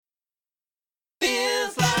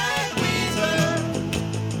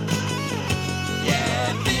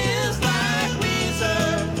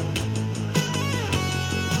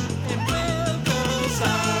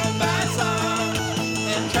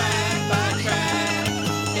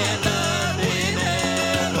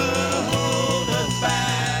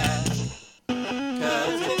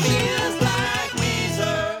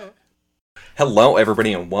Hello,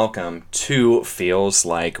 everybody, and welcome to Feels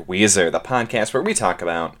Like Weezer, the podcast where we talk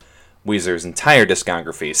about Weezer's entire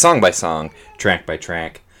discography, song by song, track by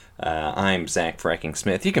track. I'm Zach Fracking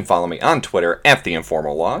Smith. You can follow me on Twitter at The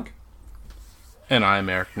Informal Log. And I'm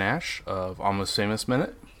Eric Nash of Almost Famous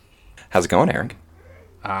Minute. How's it going, Eric?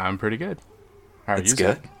 I'm pretty good. How are you? It's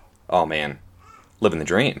good. Zach? Oh, man. Living the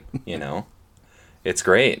dream, you know. It's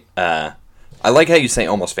great. I like how you say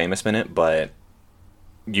Almost Famous Minute, but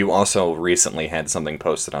you also recently had something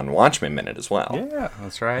posted on Watchmen Minute as well. Yeah,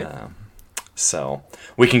 that's right. So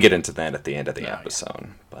we can get into that at the end of the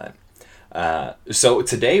episode. Yeah. But so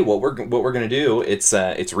today, what we're gonna do, it's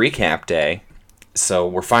recap day. So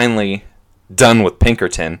we're finally done with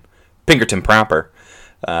Pinkerton proper,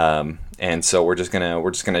 and so we're just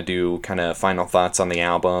gonna do kind of final thoughts on the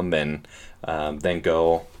album, and then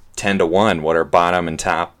go 10-1 what our bottom and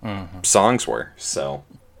top songs were. So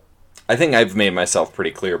I think I've made myself pretty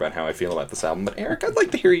clear about how I feel about this album, but Eric, I'd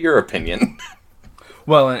like to hear your opinion.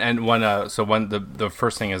 Well, and the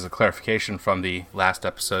first thing is a clarification from the last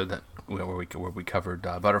episode that where we covered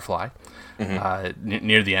Butterfly.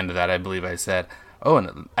 Near the end of that, I believe I said, "Oh,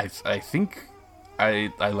 and I think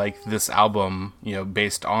I like this album, you know,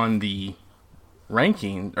 based on the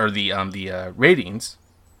ranking or the ratings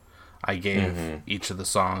I gave each of the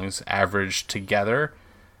songs averaged together."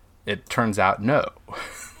 It turns out no.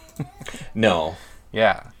 No.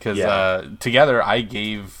 Yeah, because together I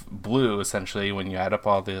gave Blue, essentially, when you add up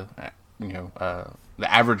all the, the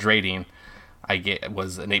average rating,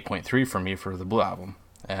 was an 8.3 for me for the Blue album.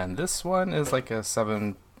 And this one is like a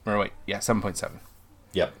 7.7.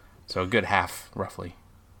 Yep. So a good half, roughly.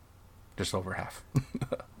 Just over half.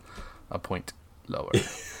 A point lower.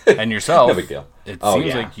 And yourself, no big deal. It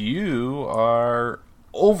seems like you are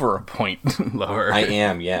over a point lower. I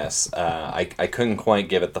am, yes. I couldn't quite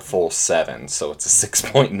give it the full 7, so it's a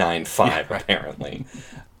 6.95 apparently.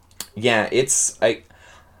 Yeah,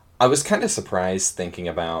 I was kind of surprised thinking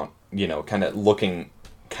about, kind of looking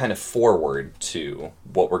kind of forward to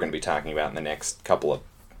what we're going to be talking about in the next couple of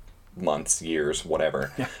months, years,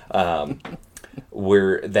 whatever.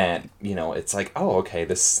 Where that, it's like, oh, okay,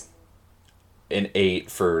 this an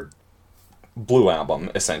 8 for Blue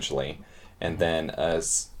album, essentially. And then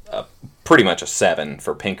pretty much a 7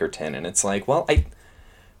 for Pinkerton. And it's like, well,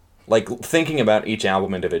 thinking about each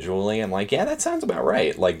album individually, I'm like, yeah, that sounds about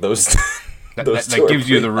right. Like, those that gives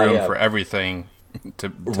you the room for everything to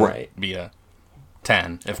be a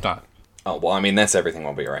 10, if not. Oh, well, I mean, that's everything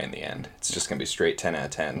will be right in the end. It's just going to be straight 10 out of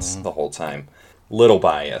 10s the whole time. Little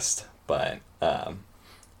biased, but,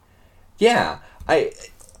 yeah.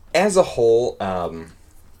 As a whole,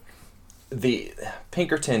 the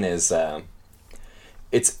Pinkerton is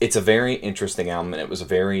it's a very interesting album, and it was a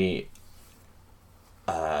very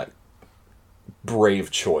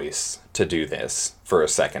brave choice to do this for a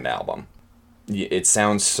second album. It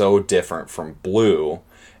sounds so different from Blue,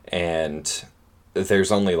 and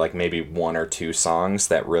there's only like maybe 1 or 2 songs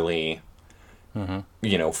that really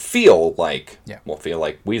feel like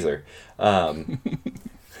Weezer.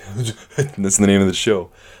 That's the name of the show.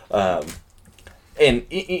 And,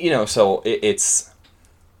 so it's,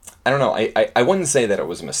 I don't know, I wouldn't say that it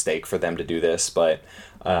was a mistake for them to do this, but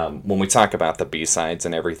when we talk about the B-sides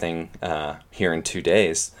and everything here in 2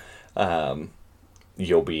 days, I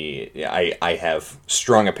have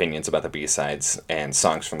strong opinions about the B-sides and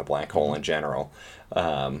songs from the Black Hole in general.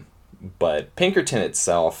 But Pinkerton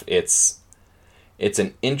itself, it's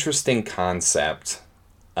an interesting concept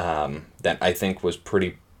that I think was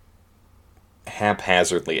pretty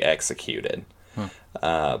haphazardly executed.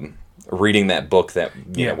 Reading that book that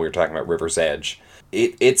we were talking about, River's Edge,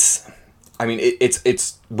 it's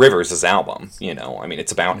Rivers' album.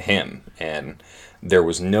 It's about him, and there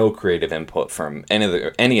was no creative input from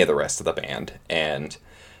any of the rest of the band, and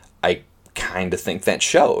I kind of think that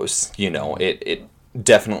shows. It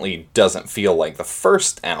definitely doesn't feel like the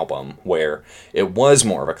first album where it was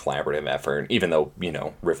more of a collaborative effort, even though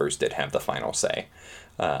Rivers did have the final say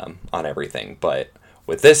on everything, but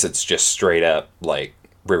with this, it's just straight up like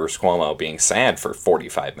Rivers Cuomo being sad for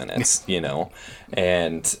 45 minutes,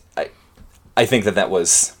 and I think that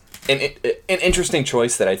was an interesting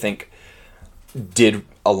choice that I think did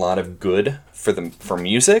a lot of good for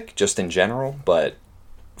music just in general, but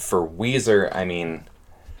for Weezer, I mean,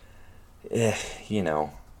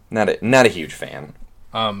 not a huge fan.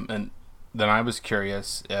 And then I was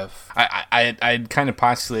curious if I'd kind of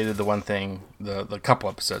postulated the one thing the couple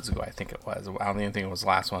episodes ago, I think it was. I don't even think it was the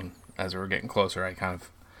last one. As we were getting closer, I kind of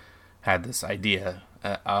had this idea.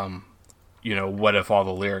 What if all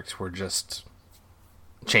the lyrics were just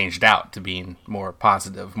changed out to being more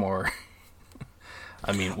positive, more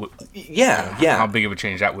I mean, yeah. how big of a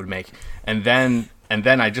change that would make. And then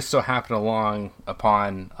I just so happened along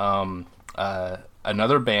upon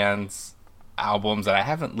another band's albums that I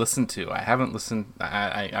haven't listened to.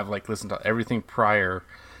 I've like listened to everything prior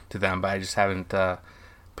to them, but I just haven't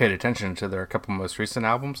paid attention to their couple most recent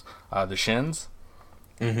albums, The Shins.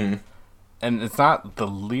 Mm-hmm. And it's not the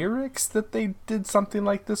lyrics that they did something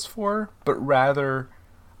like this for, but rather,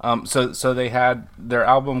 so they had their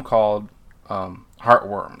album called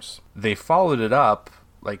Heartworms. They followed it up,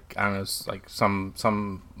 like, I don't know, like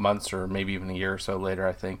some months or maybe even a year or so later,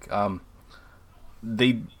 I think.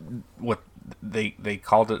 They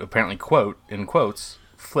called it, apparently, quote, in quotes,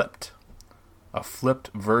 flipped. A flipped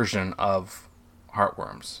version of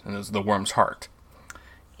Heartworms, and it was The Worm's Heart.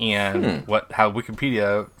 And how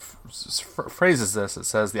Wikipedia phrases this, it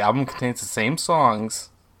says the album contains the same songs,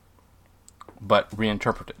 but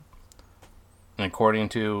reinterpreted. And according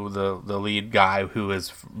to the lead guy, who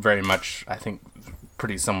is very much, I think,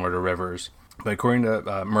 pretty similar to Rivers, but according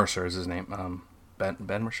to Mercer is his name,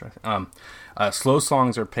 Ben Mercer. Slow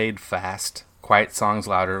songs are played fast, quiet songs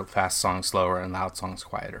louder, fast songs slower, and loud songs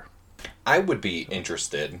quieter. I would be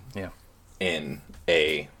interested in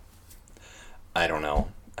a, I don't know,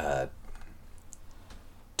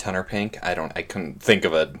 Tunner Pink. I couldn't think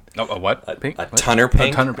of a what? Pink? A what? Tunner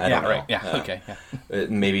Pink. Tunner Pink. I don't know. Right. Yeah. Okay. Yeah.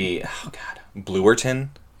 Maybe. Oh God. Bluerton.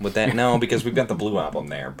 Would that no? Because we've got the Blue album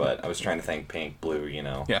there. But I was trying to think Pink, Blue. You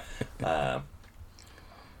know. Yeah.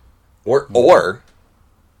 Or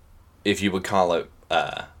if you would call it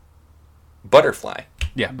Butterfly.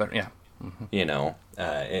 Yeah. But yeah. Mm-hmm. You know,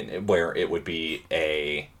 where it would be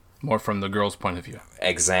a more from the girl's point of view.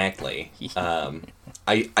 Exactly.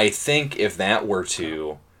 I think if that were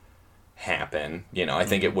to happen, you know, I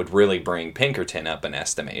think it would really bring Pinkerton up in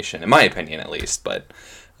estimation, in my opinion at least. But,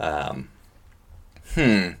 I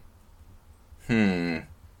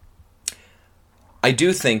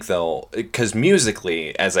do think, though, because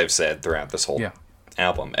musically, as I've said throughout this whole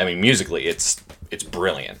album, I mean, musically, it's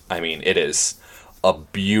brilliant. I mean, it is a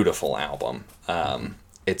beautiful album.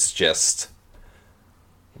 It's just,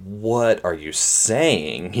 what are you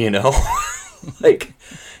saying, you know? Like,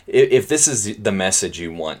 if this is the message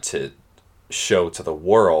you want to show to the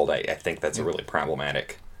world, I think that's a really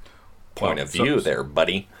problematic point of view there,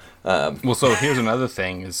 buddy. So here's another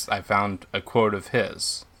thing, is I found a quote of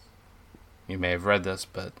his. You may have read this,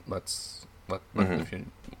 but let's if you,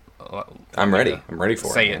 I'm ready. I'm ready for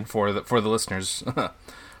say it. Say it for the listeners.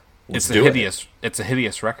 It's a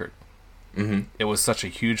hideous record. Mm-hmm. It was such a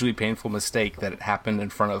hugely painful mistake that it happened in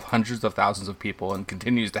front of hundreds of thousands of people and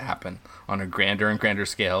continues to happen on a grander and grander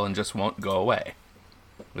scale and just won't go away.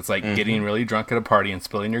 It's like getting really drunk at a party and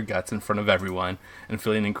spilling your guts in front of everyone and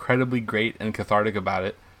feeling incredibly great and cathartic about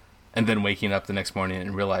it, and then waking up the next morning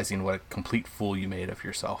and realizing what a complete fool you made of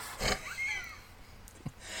yourself.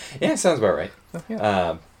 Yeah, sounds about right.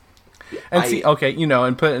 Yeah.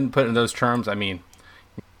 And put in those terms, I mean,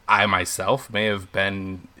 I myself may have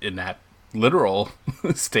been in that literal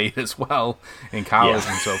state as well in college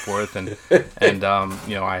and so forth, and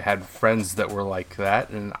I had friends that were like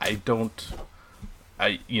that, and I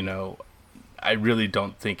really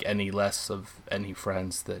don't think any less of any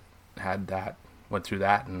friends that went through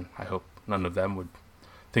that, and I hope none of them would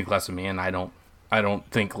think less of me, and I don't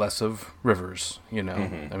think less of Rivers, you know.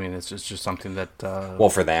 I mean, it's just something that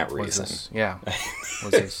for that reason was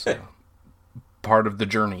this part of the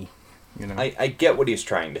journey, you know. I get what he's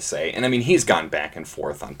trying to say, and I mean, he's gone back and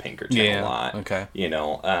forth on Pinkerton a lot. Okay. You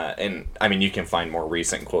know, and I mean, you can find more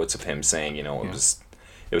recent quotes of him saying, you know,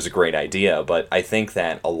 it was a great idea, but I think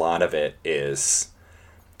that a lot of it is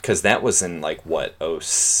because that was in like what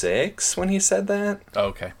 2006 when he said that. Oh,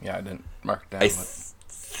 okay, yeah, I didn't mark it down. I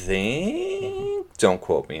think don't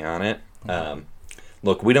quote me on it.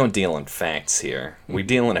 Look, we don't deal in facts here. We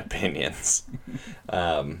deal in opinions.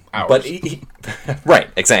 But right,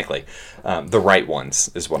 exactly. The right ones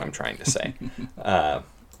is what I'm trying to say.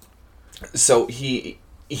 So he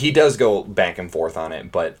does go back and forth on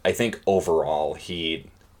it, but I think overall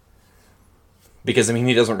because I mean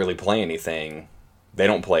he doesn't really play anything. They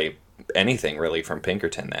don't play anything really from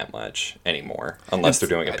Pinkerton that much anymore, unless they're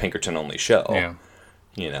doing a Pinkerton only show. Yeah.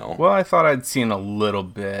 You know. Well, I thought I'd seen a little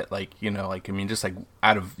bit, like, you know, like, I mean, just like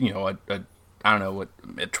out of, you know, I don't know, what,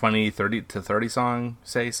 a 20, 30 to 30 song,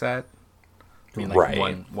 set? I mean,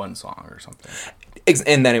 like one song or something.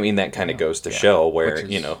 And then, I mean, that kind of goes to show where,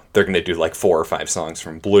 you know, they're going to do like 4 or 5 songs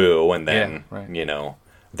from Blue and then, you know,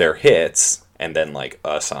 their hits and then like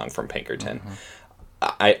a song from Pinkerton.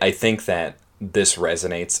 I think that this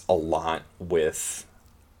resonates a lot with,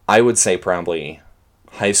 I would say probably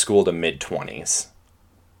high school to mid-20s.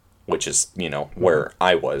 which is, where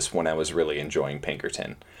I was when I was really enjoying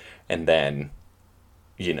Pinkerton. And then,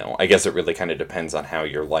 I guess it really kind of depends on how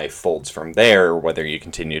your life folds from there, whether you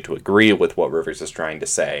continue to agree with what Rivers is trying to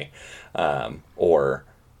say, or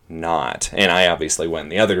not. And I obviously went in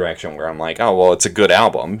the other direction where I'm like, oh, well, it's a good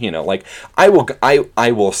album. Like, I will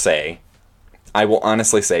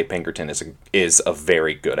honestly say Pinkerton is a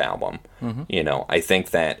very good album. Mm-hmm. I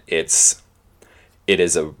think that it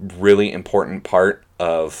is a really important part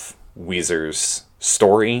of Weezer's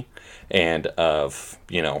story and of,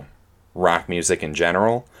 rock music in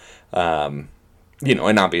general. And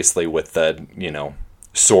obviously with the,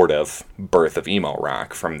 sort of birth of emo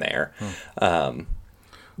rock from there. I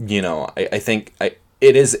think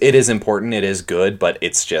it is important, it is good, but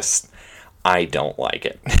it's just, I don't like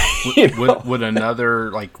it. Would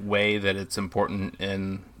another way that it's important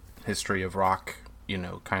in history of rock,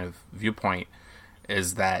 kind of viewpoint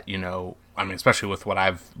is that, especially with what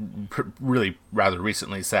I've really rather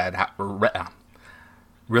recently said, what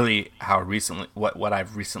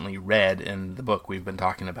I've recently read in the book we've been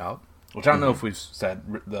talking about, which I don't know if we've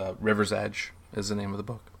said, the River's Edge is the name of the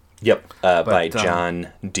book. Yep, by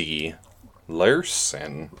John D. Lerse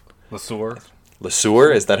and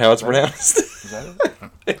LeSueur, is that how it's pronounced? Is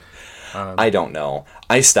that it? I don't know.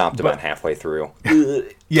 I stopped about halfway through.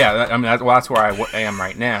 Yeah, that's where I am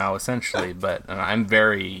right now, essentially. But I'm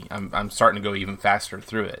starting to go even faster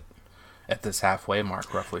through it at this halfway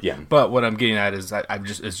mark, roughly. Yeah. But what I'm getting at is and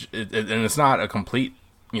it's not a complete,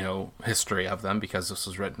 history of them, because this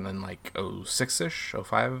was written in 06-ish,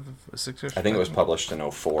 05, 6-ish. I think it was published in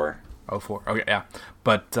 04. 04. Okay, yeah.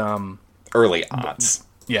 But early aughts.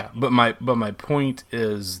 Yeah, but my point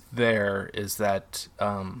is that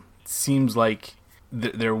seems like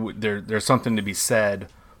there's something to be said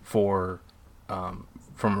for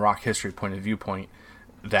from a rock history point of viewpoint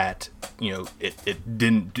that it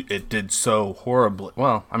did so horribly.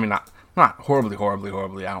 Well, I mean not horribly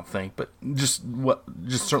I don't think, but just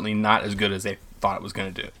certainly not as good as they thought it was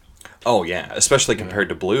going to do. Oh yeah, especially compared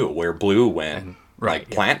to Blue, where Blue went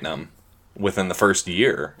platinum within the first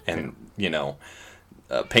year, and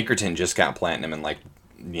Pinkerton just got platinum in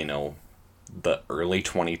the early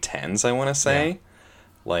 2010s, I want to say.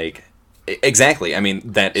 Yeah. Exactly. I mean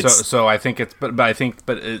that it's so I think it's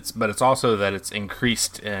but it's also that it's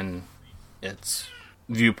increased in its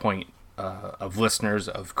viewpoint of listeners,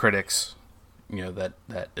 of critics, that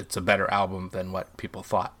it's a better album than what people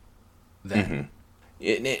thought then.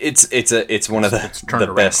 Mm-hmm. It's one of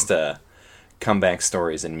the best comeback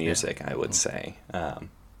stories in music, I would say.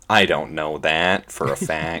 I don't know that for a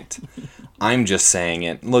fact. I'm just saying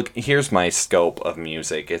it. Look, here's my scope of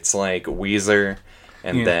music. It's like Weezer,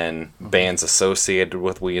 and then bands associated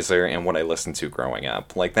with Weezer, and what I listened to growing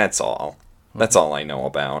up. That's all. That's all I know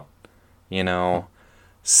about.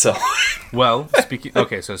 So. Well, speaking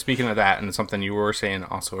of that, and something you were saying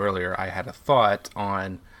also earlier, I had a thought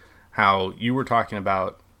on how you were talking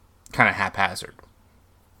about kind of haphazard.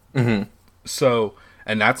 Mm-hmm. So,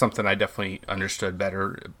 and that's something I definitely understood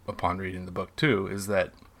better upon reading the book too, is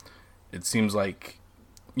that it seems like,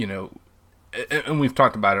 and we've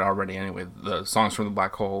talked about it already anyway, the Songs from the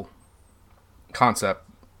Black Hole concept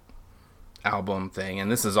album thing,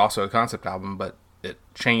 and this is also a concept album, but it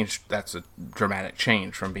changed. That's a dramatic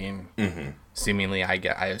change from being seemingly, I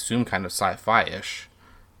assume, kind of sci-fi-ish,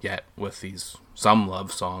 yet with some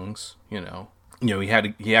love songs, he had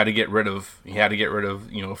to get rid of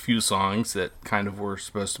a few songs that kind of were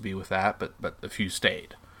supposed to be with that, but a few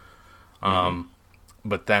stayed.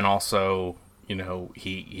 But then also,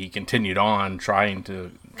 he continued on trying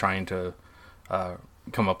to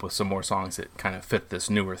come up with some more songs that kind of fit this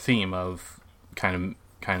newer theme of the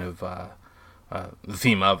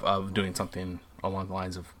theme of doing something along the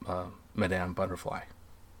lines of Madame Butterfly,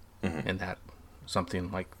 and that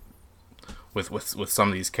something like with some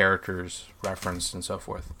of these characters referenced and so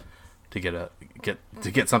forth, to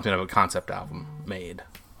get something of a concept album made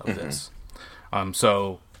of this.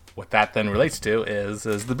 So what that then relates to is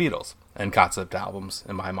the Beatles and concept albums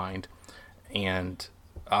in my mind, and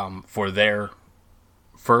for their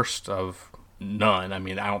first of none. I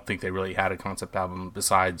mean, I don't think they really had a concept album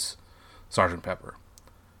besides Sgt. Pepper.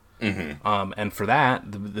 And for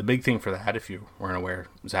that, the big thing for that, if you weren't aware,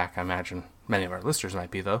 Zach, I imagine many of our listeners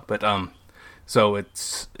might be though, but so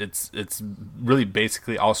it's really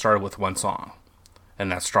basically all started with one song,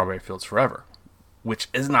 and that's Strawberry Fields Forever, which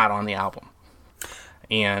is not on the album.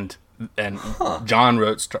 And John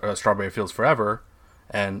wrote Strawberry Fields Forever,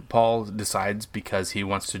 and Paul decides, because he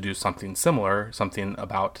wants to do something similar, something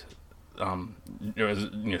about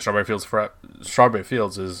Strawberry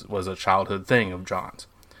Fields was a childhood thing of John's.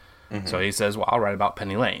 So he says, well, I'll write about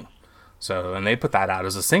Penny Lane. So, and they put that out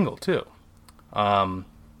as a single too.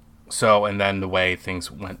 So, and then the way things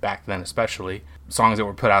went back then, especially songs that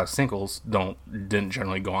were put out as singles didn't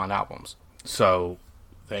generally go on albums. So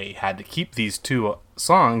they had to keep these two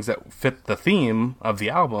songs that fit the theme of the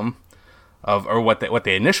album, or what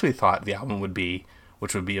they initially thought the album would be,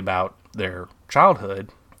 which would be about their childhood.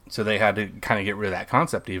 So they had to kind of get rid of that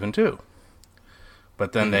concept even too.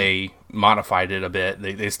 But then they modified it a bit.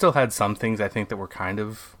 They still had some things I think that were kind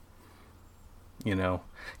of,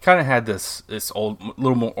 kind of had this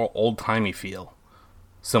little more old timey feel,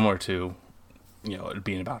 similar to, it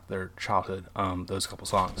being about their childhood. Those couple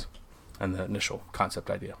songs, and the initial concept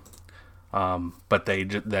idea. But they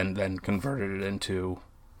then converted it into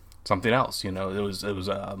something else. It was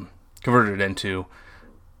converted into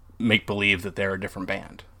make believe that they're a different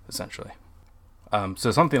band, essentially. So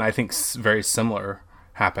something I think very similar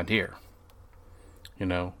happened here.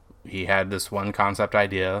 He had this one concept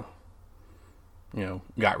idea,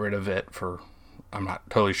 got rid of it for, I'm not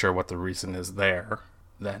totally sure what the reason is there,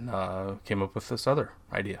 then came up with this other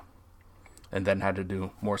idea, and then had to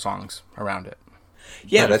do more songs around it.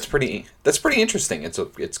 Yeah, that's pretty interesting. It's a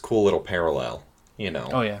cool little parallel,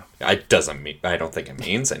 Oh yeah. I don't think it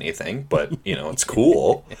means anything, but it's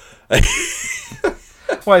cool.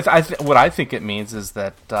 Well, what I think it means is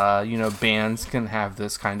that bands can have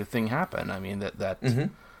this kind of thing happen. I mean that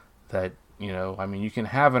you can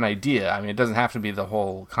have an idea. I mean, it doesn't have to be the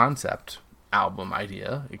whole concept album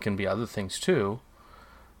idea. It can be other things too.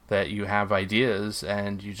 That you have ideas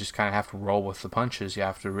and you just kind of have to roll with the punches. You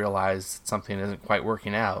have to realize that something isn't quite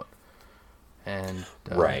working out, and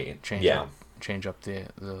change up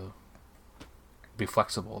the be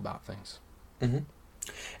flexible about things. Mm-hmm.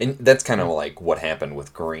 And that's kind of like what happened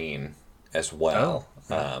with Green as well.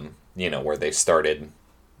 Where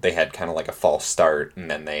they had kind of like a false start, and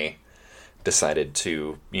then they decided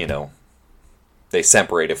to, they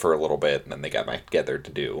separated for a little bit, and then they got back together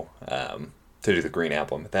to do the Green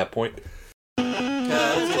album at that point.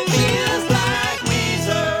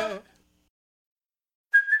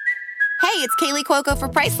 Hey, it's Kaylee Cuoco for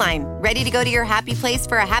Priceline. Ready to go to your happy place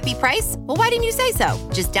for a happy price? Well, why didn't you say so?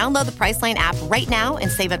 Just download the Priceline app right now and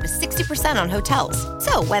save up to 60% on hotels.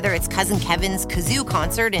 So whether it's Cousin Kevin's Kazoo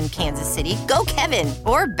Concert in Kansas City, go Kevin,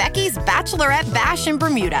 or Becky's Bachelorette Bash in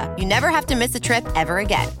Bermuda, you never have to miss a trip ever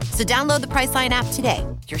again. So download the Priceline app today.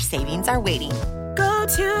 Your savings are waiting. Go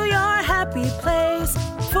to your happy place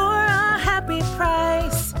for a happy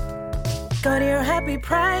price. Go to your happy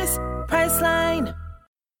price, Priceline.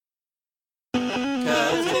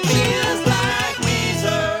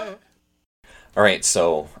 All right,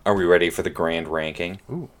 so are we ready for the grand ranking?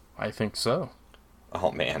 Ooh, I think so.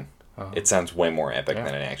 Oh man, it sounds way more epic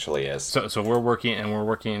than it actually is. So we're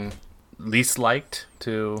working least liked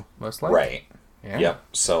to most liked. Right. Yeah. Yep.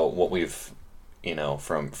 So what we've,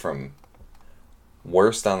 from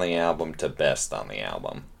worst on the album to best on the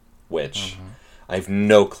album, which I have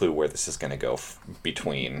no clue where this is going to go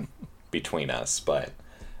between us, but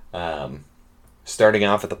starting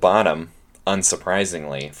off at the bottom,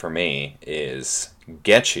 unsurprisingly for me, is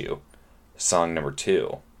Get You, song number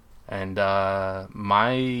 2. And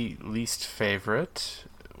my least favorite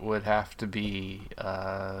would have to be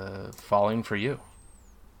Falling for You.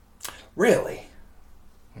 Really?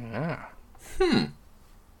 Yeah.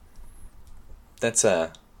 It's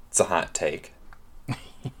a hot take.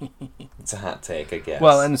 It's a hot take, I guess.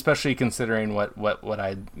 Well, and especially considering what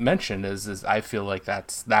I mentioned is I feel like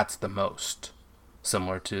that's the most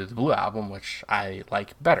similar to the Blue Album, which I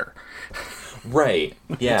like better. Right.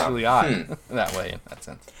 Yeah. It's really odd that way, in that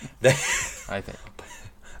sense. I think.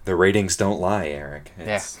 The ratings don't lie, Eric.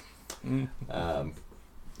 Yes.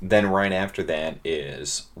 Then right after that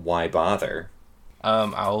is Why Bother? I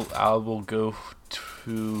will go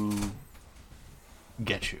to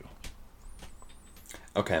Get You.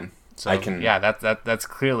 Okay. So that's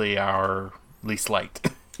clearly our least liked.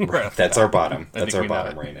 Right, that's our bottom. That's our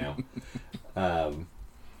bottom right now.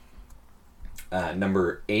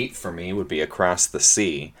 Number 8 for me would be Across the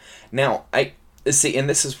Sea. Now, I see, and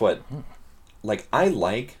this is what, I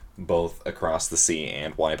like both Across the Sea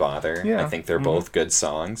and Why Bother. Yeah. I think they're both good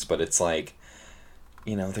songs, but it's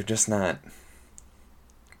they're just not,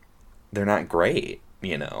 they're not great,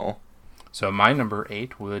 So my number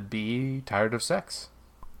 8 would be Tired of Sex.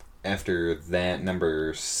 After that,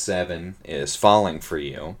 number 7 is Falling for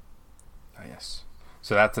You. Oh, yes.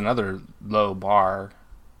 So that's another low bar.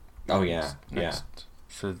 Oh, yeah. Next. Yeah.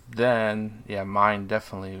 So then, mine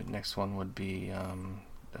definitely, next one would be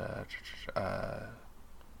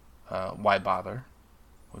Why Bother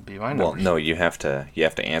would be my number. Well, no, you have to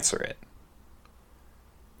answer it.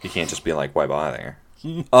 You can't just be like, why bother?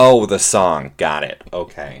 Oh, the song. Got it.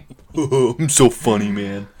 Okay. I'm so funny,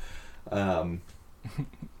 man.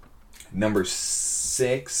 Number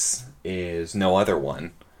 6 is No Other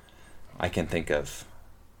One. I can think of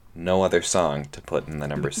no other song to put in the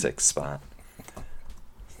number 6 spot.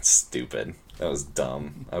 Stupid. That was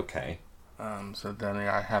dumb. Okay. So then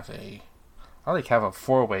I have a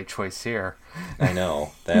 4-way choice here. I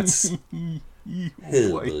know. That's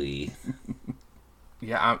hilly.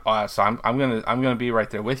 Yeah, I'm gonna be right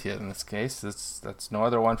there with you in this case. That's No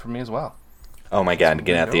Other One for me as well. Oh my god,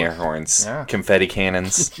 get out the air horns. Yeah. Confetti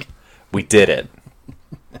cannons. We did it.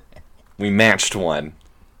 We matched one.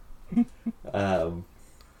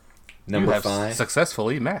 Number 5.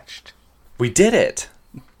 Successfully matched. We did it.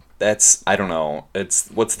 That's, I don't know.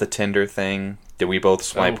 What's the Tinder thing? Did we both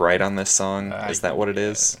swipe right on this song? Is that what it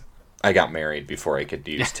is? I got married before I could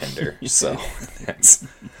use Tinder, so that's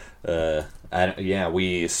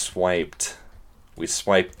we swiped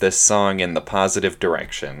this song in the positive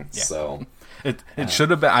direction. Yeah. So it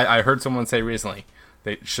should have been. I heard someone say recently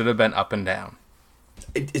they should have been up and down.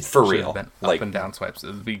 It's for real. Have been up and down swipes. It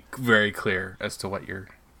would be very clear as to what you're.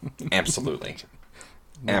 Absolutely.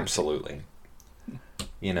 Absolutely.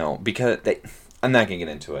 You know, because I'm not gonna get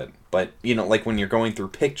into it, but you know, like when you're going through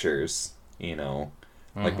pictures, you know,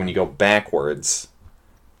 like when you go backwards,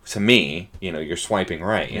 to me, you know, you're swiping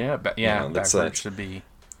right. Yeah, you know, backwards should be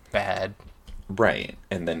bad. Right,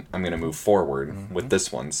 and then I'm gonna move forward with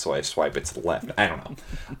this one, so I swipe it to the left. I don't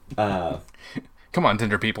know. Come on,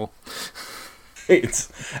 Tinder people.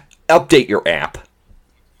 Update your app.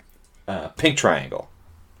 Pink triangle.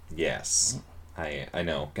 Yes, I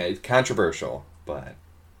know. It's controversial, but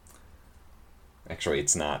actually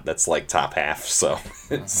it's not. That's like top half, so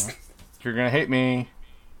it's... You're gonna hate me.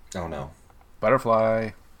 Oh no. Butterfly.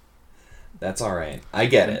 That's alright. I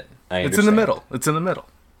get it. It's in the middle. It's in the middle.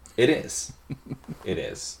 It is. It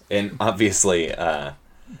is. And obviously,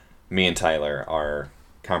 me and Tyler, our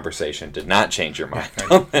conversation did not change your mind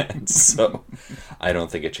on that, so I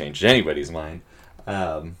don't think it changed anybody's mind.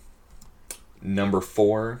 Number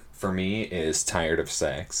 4 for me is Tired of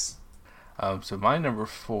Sex. So my number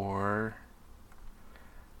 4,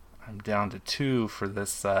 I'm down to 2 for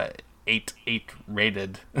this 8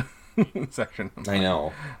 rated section. I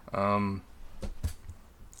know.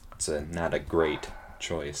 It's not a great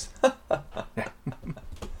choice.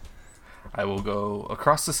 I will go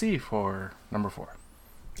Across the Sea for number 4.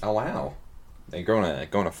 Oh wow, they're going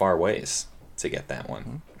to far ways to get that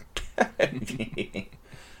one.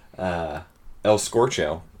 El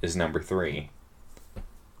Scorcho is number 3.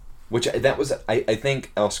 Which I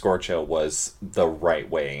think El Scorcho was the right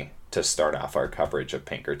way to start off our coverage of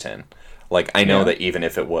Pinkerton. Like, I know that even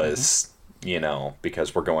if it was, you know,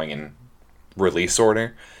 because we're going in release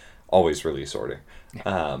order, always release order.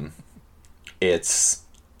 I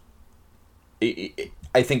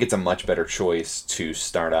think it's a much better choice to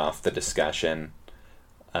start off the discussion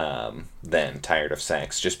than Tired of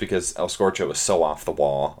Sex, just because El Scorcho is so off the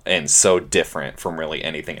wall and so different from really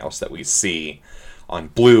anything else that we see on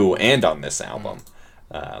Blue and on this album.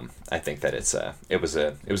 I think that it was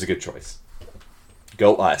a good choice.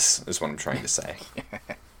 Go us is what I'm trying to say.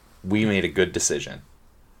 We made a good decision.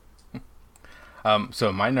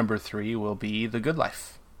 So my number 3 will be The Good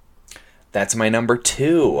Life. That's my number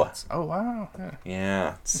 2. Oh wow!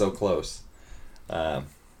 Yeah, so close. And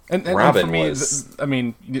Robin for me, was.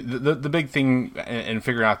 the big thing in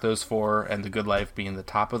figuring out those 4 and The Good Life being the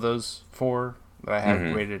top of those 4 that I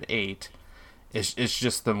have rated 8. It's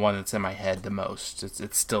just the one that's in my head the most.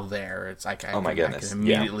 It's still there. It's like I can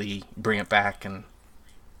immediately bring it back and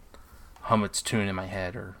hum its tune in my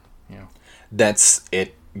head, or you know. That's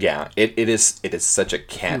it. Yeah, it is such a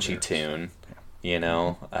catchy tune. You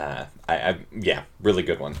know, really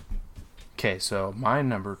good one. Okay, so my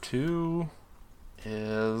number 2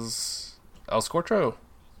 is El Scorcho.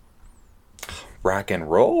 Rock and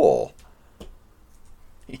roll.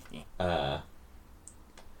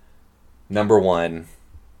 Number 1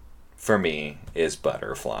 for me is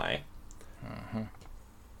Butterfly.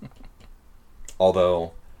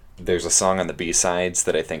 Although there's a song on the B-sides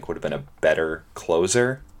that I think would have been a better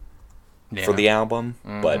closer for the album,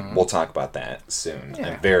 but we'll talk about that soon.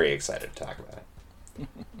 I'm very excited to talk about it.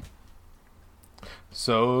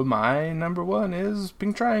 So my number 1 is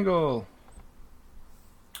Pink Triangle.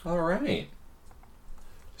 All right.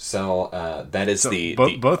 So that is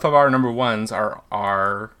both of our number 1s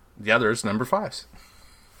are the others number 5s.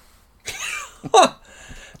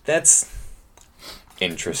 That's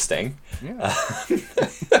interesting. Yeah.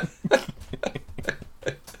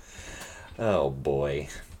 Oh boy.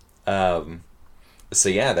 So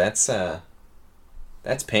yeah, that's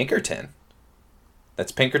That's Pinkerton.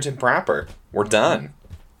 That's Pinkerton proper. We're done.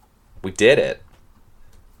 We did it.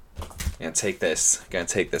 Gonna take this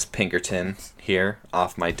Pinkerton here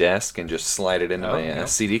off my desk and just slide it into my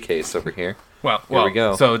CD case over here. Well, here we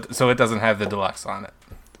go. So it doesn't have the deluxe on it.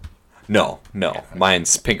 No.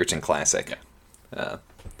 Mine's Pinkerton Classic. Yeah.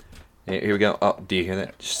 Here we go. Oh, do you hear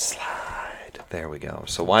that? Just slide. There we go.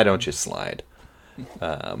 So why don't you slide?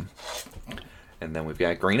 And then we've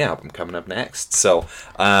got Green Album coming up next. So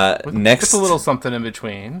next, with a little something in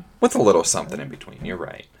between. With a little something in between. You're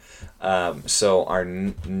right. So our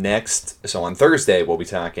next, so on Thursday we'll be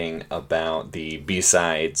talking about the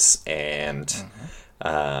B-sides and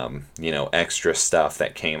extra stuff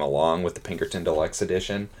that came along with the Pinkerton Deluxe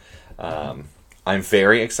Edition. I'm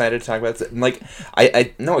very excited to talk about this. Like,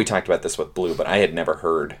 I know we talked about this with Blue, but I had never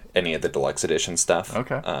heard any of the Deluxe Edition stuff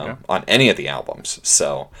on any of the albums.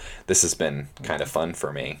 So this has been kind of fun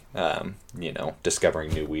for me,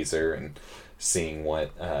 discovering new Weezer and seeing what,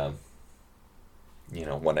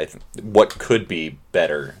 what could be a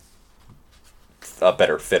better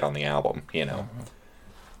fit on the album,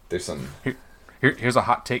 There's some... Here's a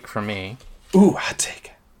hot take from me. Ooh, hot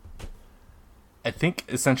take. I think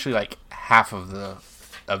essentially like half of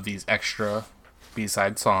these extra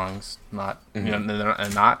B-side songs, not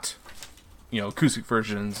not acoustic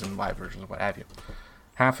versions and live versions, what have you.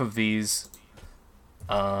 Half of these,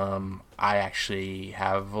 I actually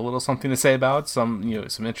have a little something to say about. Some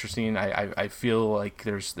interesting. I feel like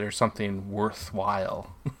there's something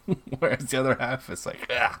worthwhile, whereas the other half is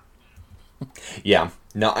like Yeah,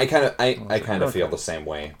 no, I kind of feel the same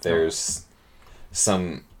way. There's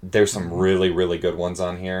some really, really good ones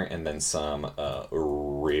on here, and then some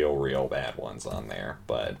real bad ones on there.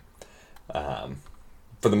 But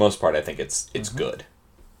for the most part, I think it's good.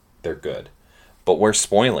 They're good, but we're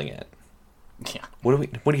spoiling it. Yeah.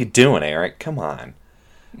 What are you doing, Eric? Come on.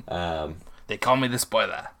 They call me the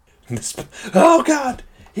spoiler. Oh God,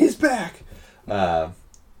 he's back.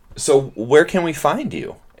 So where can we find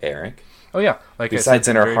you, Eric? Oh yeah, besides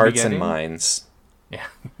in our hearts and minds. Yeah.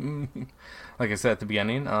 Like I said at the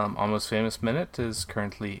beginning, Almost Famous Minute is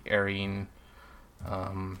currently airing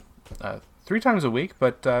 3 times a week,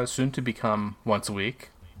 but soon to become once a week.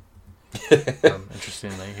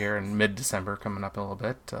 Interestingly, here in mid-December, coming up a little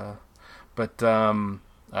bit. But then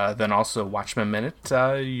also Watchmen Minute.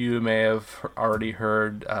 You may have already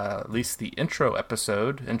heard at least the intro and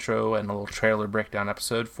a little trailer breakdown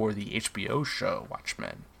episode for the HBO show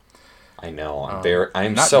Watchmen. I know.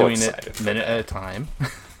 I'm not so doing excited. It minute at a time.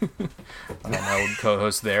 My old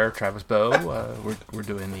co-host there, Travis Bowe. We're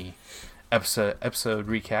doing the episode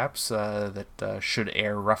recaps that should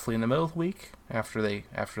air roughly in the middle of the week after they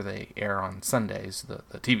air on Sundays. The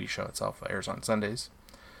TV show itself airs on Sundays.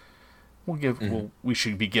 We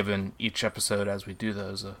should be giving each episode as we do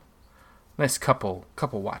those a nice couple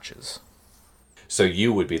watches. So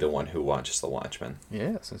you would be the one who watches the Watchmen.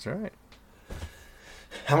 Yes, that's right.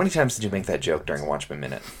 How many times did you make that joke during Watchmen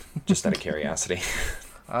Minute? Just out of curiosity.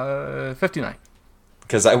 59.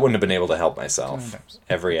 Because I wouldn't have been able to help myself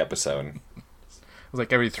every episode. It was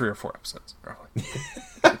like every 3 or 4 episodes, roughly.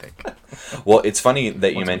 I think. Well, it's funny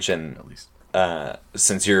that you mention, at least.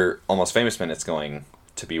 since your Almost Famous Minute's going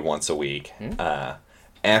to be once a week,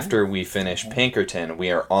 after we finish Pinkerton,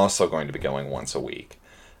 we are also going to be going once a week.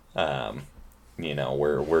 We're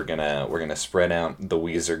gonna spread out the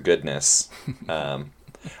Weezer goodness,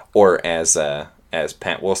 or as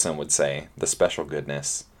Pat Wilson would say, the special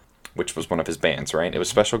goodness, which was one of his bands, right? It was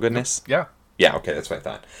Special Goodness. Yeah. Yeah. Okay, that's what I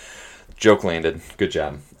thought. Joke landed. Good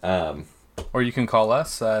job. Or you can call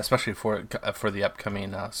us, especially for the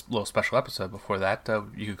upcoming little special episode. Before that,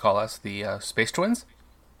 you could call us the Space Twins.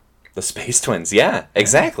 The Space Twins. Yeah,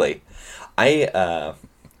 exactly. I'm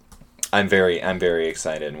very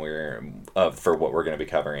excited. We're for what we're going to be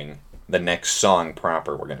covering. The next song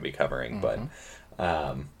proper we're going to be covering, but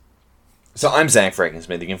so I'm Zach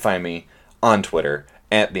Frankensmith. You can find me on Twitter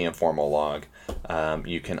at The Informal Log.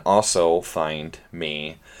 You can also find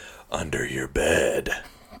me under your bed.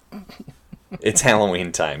 It's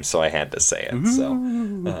Halloween time, so I had to say it.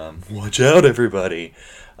 So watch out, everybody.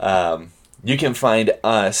 You can find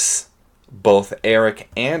us, both Eric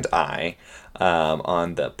and I,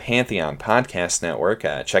 on the Pantheon Podcast Network.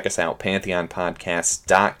 Check us out,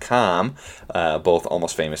 pantheonpodcast.com. Both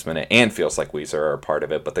Almost Famous Minute and Feels Like Weezer are a part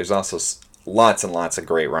of it, but there's also lots and lots of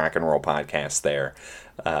great rock and roll podcasts there.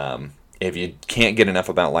 If you can't get enough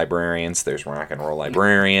about librarians, there's Rock and Roll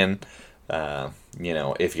Librarian.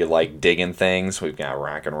 If you like digging things, we've got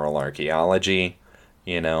Rock and Roll Archaeology.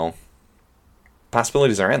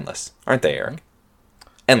 Possibilities are endless, aren't they, Eric?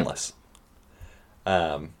 Endless.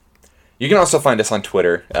 You can also find us on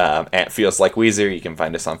Twitter at Feels Like Weezer. You can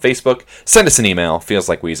find us on Facebook. Send us an email,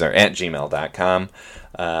 feelslikeweezer@gmail.com.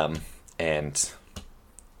 And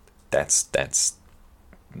that's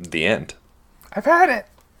the end. I've had it.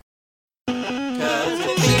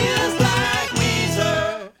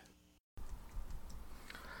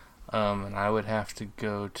 And I would have to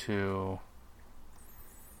go to...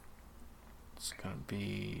 It's going to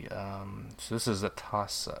be... so this is a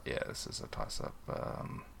toss-up. Yeah, this is a toss-up.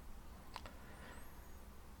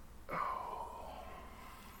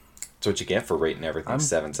 That's what you get for rating everything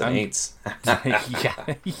 7s and 8s.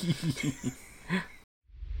 Yeah.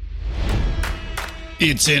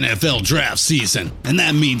 It's NFL draft season, and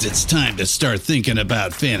that means it's time to start thinking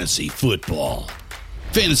about fantasy football.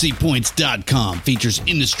 FantasyPoints.com features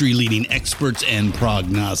industry-leading experts and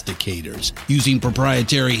prognosticators using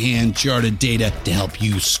proprietary hand-charted data to help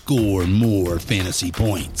you score more fantasy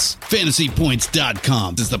points.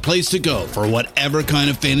 FantasyPoints.com is the place to go for whatever kind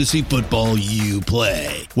of fantasy football you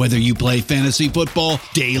play. Whether you play fantasy football,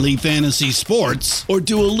 daily fantasy sports, or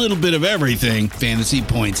do a little bit of everything, Fantasy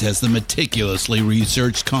Points has the meticulously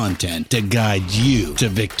researched content to guide you to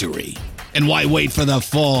victory. And why wait for the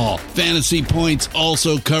fall? Fantasy Points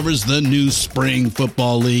also covers the new spring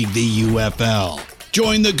football league, the UFL.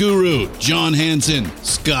 Join the guru, John Hansen,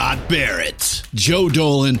 Scott Barrett, Joe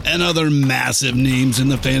Dolan, and other massive names in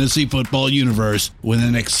the fantasy football universe with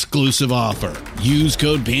an exclusive offer. Use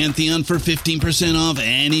code Pantheon for 15% off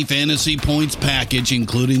any Fantasy Points package,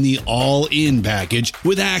 including the all-in package,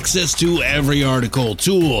 with access to every article,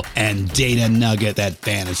 tool, and data nugget that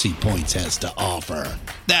Fantasy Points has to offer.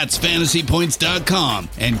 That's FantasyPoints.com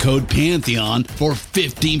and code Pantheon for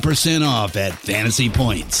 15% off at Fantasy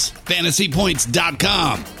Points.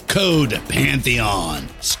 FantasyPoints.com, code Pantheon.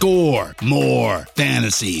 Score more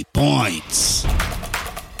fantasy points.